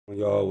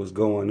Y'all, what's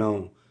going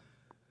on?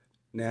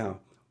 Now,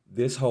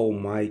 this whole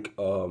mic,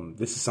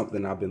 this is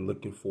something I've been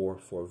looking for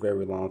a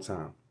very long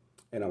time,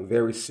 and I'm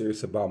very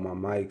serious about my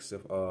mics.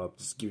 If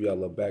just to give you a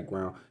little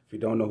background, if you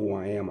don't know who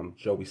I am, I'm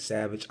Joey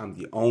Savage. I'm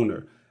the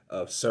owner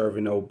of Serve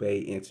and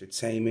Obey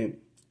Entertainment,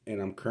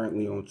 and I'm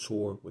currently on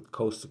tour with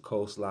Coast to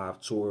Coast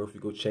Live Tour. If you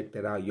go check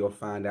that out, you'll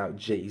find out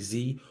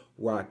Jay-Z,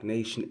 Rock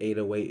Nation,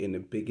 808, and the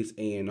biggest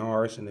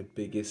A&Rs and the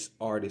biggest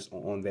artists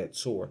on that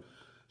tour.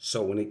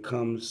 So when it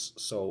comes,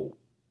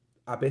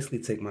 I basically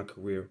take my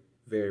career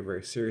very,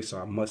 very serious.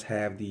 So I must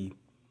have the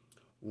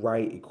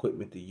right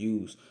equipment to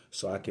use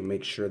so I can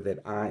make sure that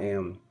I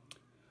am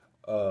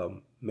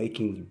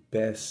making the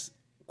best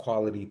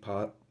quality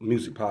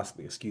music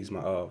possibly. Excuse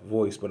my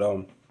voice, but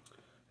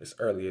it's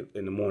early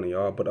in the morning,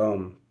 y'all. But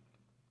I'm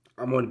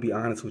going to be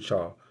honest with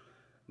y'all.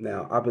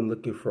 Now I've been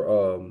looking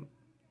for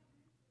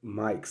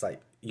mics,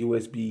 like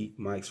USB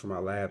mics for my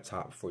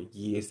laptop for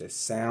years that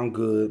sound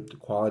good, the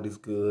quality's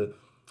good.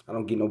 I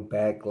don't get no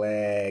back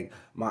lag.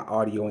 My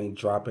audio ain't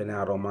dropping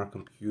out on my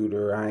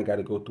computer. I ain't got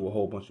to go through a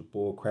whole bunch of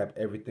bull crap.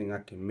 Everything I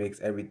can mix,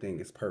 everything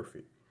is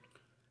perfect.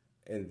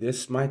 And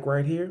this mic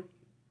right here,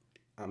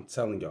 I'm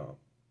telling y'all,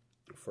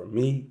 for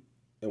me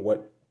and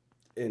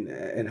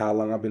and how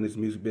long I've been in this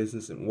music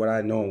business and what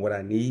I know and what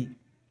I need,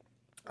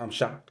 I'm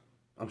shocked.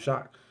 I'm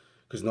shocked.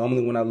 Because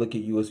normally when I look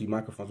at USB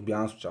microphones, to be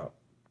honest with y'all,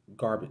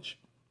 garbage.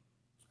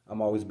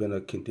 I've always been a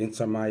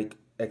condenser mic,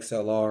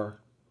 XLR,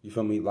 you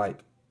feel me? Like,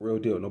 real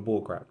deal, no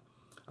bullcrap.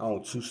 I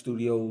own 2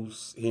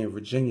 studios here in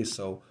Virginia,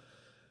 so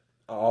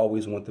I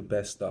always want the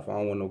best stuff. I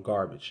don't want no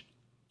garbage.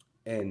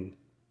 And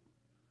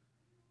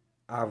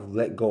I've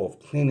let go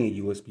of plenty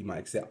of USB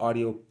mics. That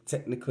Audio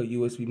Technica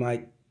USB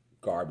mic,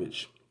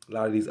 garbage. A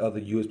lot of these other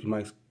USB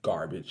mics,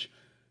 garbage.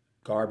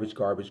 Garbage,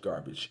 garbage,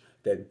 garbage.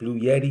 That Blue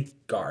Yeti,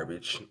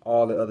 garbage.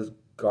 All the others,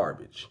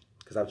 garbage.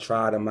 Because I've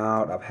tried them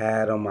out. I've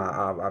had them.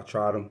 I've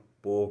tried them.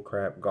 Bull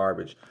crap,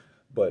 garbage.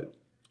 But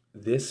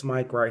this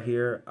mic right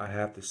here, I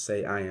have to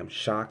say I am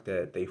shocked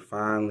that they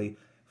finally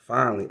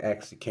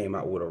actually came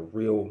out with a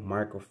real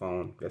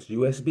microphone that's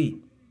USB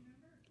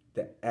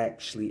that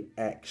actually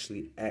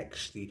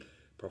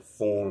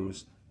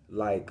performs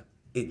like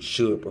it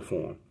should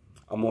perform.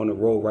 I'm on the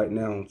road right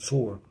now on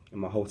tour in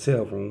my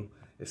hotel room.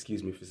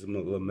 Excuse me if it's a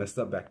little messed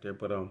up back there,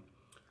 but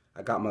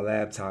I got my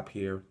laptop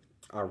here.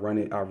 I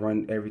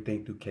run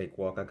everything through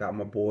Cakewalk. I got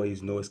my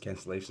boys' noise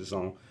cancellations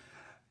on.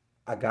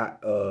 I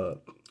got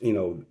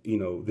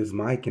this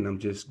mic, and I'm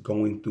just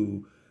going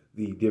through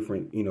the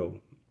different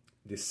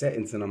the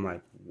settings, and I'm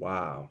like,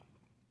 wow,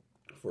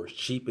 for as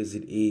cheap as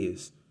it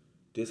is,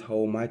 this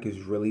whole mic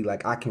is really,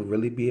 like, I can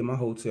really be in my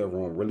hotel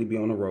room, really be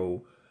on the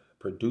road,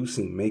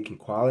 producing, making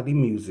quality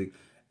music.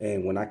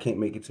 And when I can't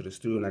make it to the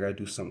studio and I gotta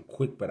do something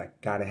quick, but I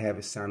gotta have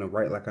it sounding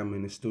right, like I'm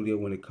in the studio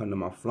when it comes to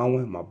my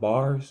flowing, my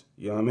bars,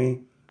 you know what I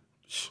mean?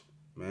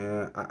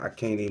 Man, I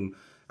can't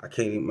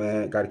even,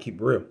 man, gotta keep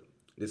it real.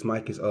 This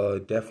mic is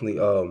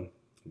definitely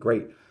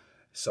great.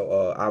 So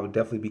I would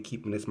definitely be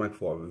keeping this mic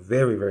for a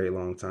very, very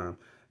long time.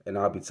 And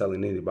I'll be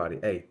telling anybody,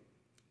 hey,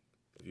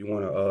 if you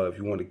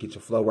wanna get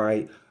your flow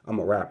right, I'm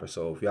a rapper.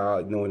 So if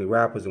y'all know any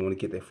rappers and want to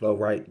get their flow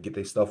right, get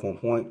their stuff on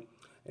point,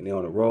 and they're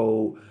on the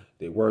road,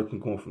 they working,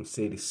 going from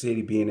city to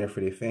city, being there for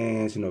their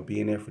fans,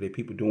 being there for their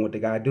people, doing what they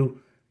gotta do.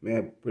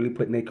 Man, really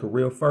putting their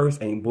career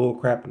first, ain't bull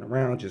crapping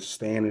around, just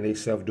standing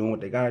themselves doing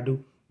what they gotta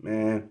do.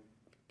 Man,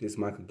 this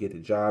mic could get the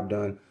job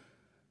done.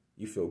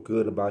 You feel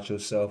good about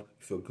yourself.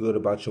 You feel good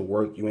about your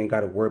work. You ain't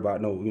got to worry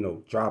about no,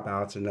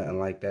 dropouts or nothing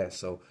like that.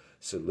 So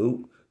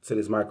salute to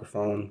this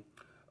microphone.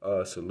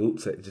 Salute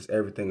to just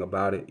everything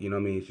about it. You know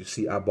what I mean? As you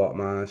see, I bought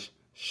mine.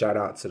 Shout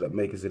out to the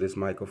makers of this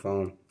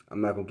microphone. I'm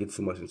not going to get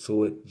too much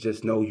into it.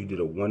 Just know you did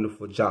a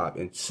wonderful job.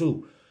 And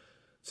 2,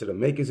 to the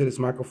makers of this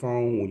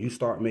microphone, when you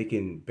start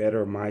making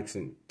better mics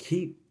and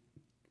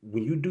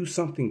when you do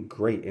something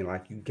great and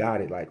like you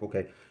got it, like,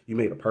 okay, you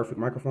made a perfect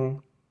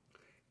microphone,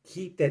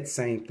 keep that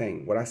same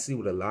thing. What I see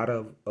with a lot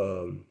of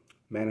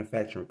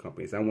manufacturing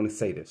companies, I want to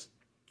say this.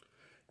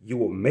 You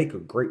will make a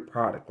great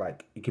product.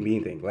 Like, it can be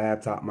anything,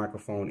 laptop,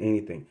 microphone,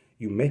 anything.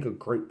 You make a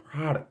great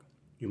product.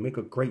 You make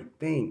a great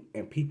thing,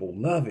 and people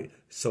love it.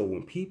 So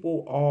when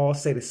people all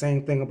say the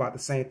same thing about the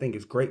same thing,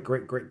 it's great,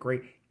 great, great,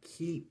 great,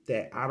 keep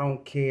that. I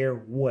don't care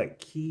what.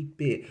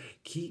 Keep it.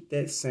 Keep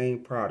that same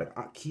product.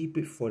 I keep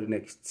it for the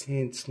next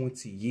 10,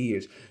 20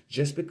 years.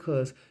 Just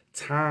because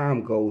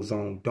time goes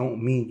on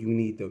don't mean you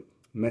need to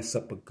mess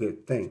up a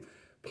good thing.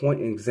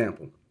 Point and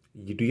example.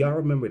 Do y'all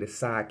remember the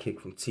Sidekick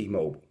from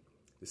T-Mobile?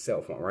 The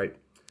cell phone, right?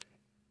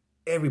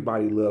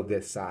 Everybody loved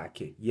that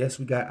Sidekick. Yes,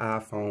 we got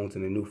iPhones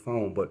and a new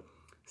phone, but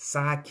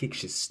Sidekick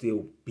should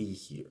still be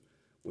here.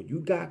 When you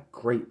got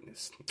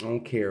greatness, I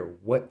don't care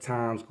what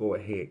times go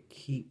ahead,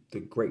 keep the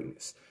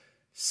greatness.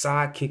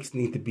 Sidekicks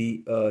need to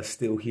be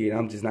still here.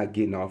 I'm just not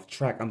getting off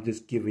track. I'm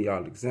just giving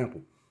y'all an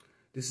example.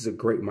 This is a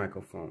great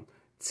microphone.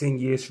 10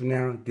 years from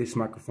now, this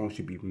microphone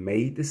should be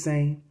made the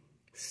same,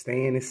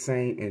 staying the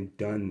same, and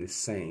done the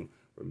same.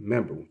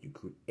 Remember, when you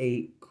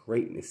create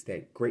greatness,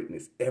 that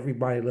greatness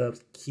everybody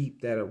loves,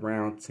 keep that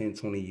around 10,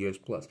 20 years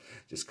plus.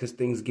 Just because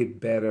things get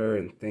better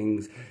and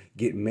things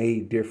get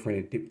made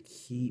different,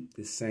 keep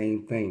the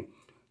same thing.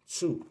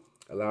 Two,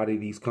 a lot of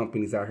these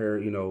companies out here,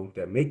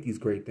 that make these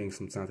great things,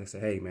 sometimes they say,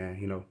 hey,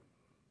 man,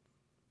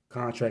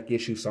 contract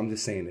issues. So I'm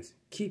just saying this.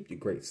 Keep your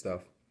great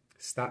stuff.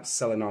 Stop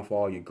selling off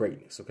all your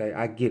greatness, okay?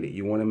 I get it.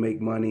 You want to make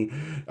money.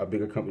 A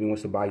bigger company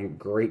wants to buy your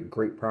great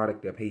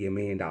product. They'll pay you $1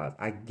 million.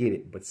 I get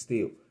it. But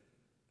still,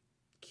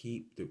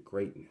 keep the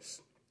greatness.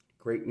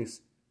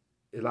 Greatness,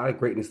 a lot of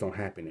greatness don't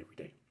happen every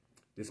day.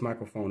 This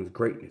microphone is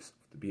greatness.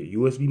 To be a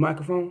USB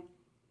microphone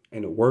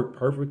and it work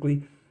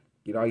perfectly,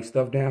 get all your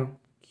stuff down,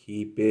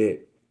 keep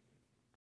it.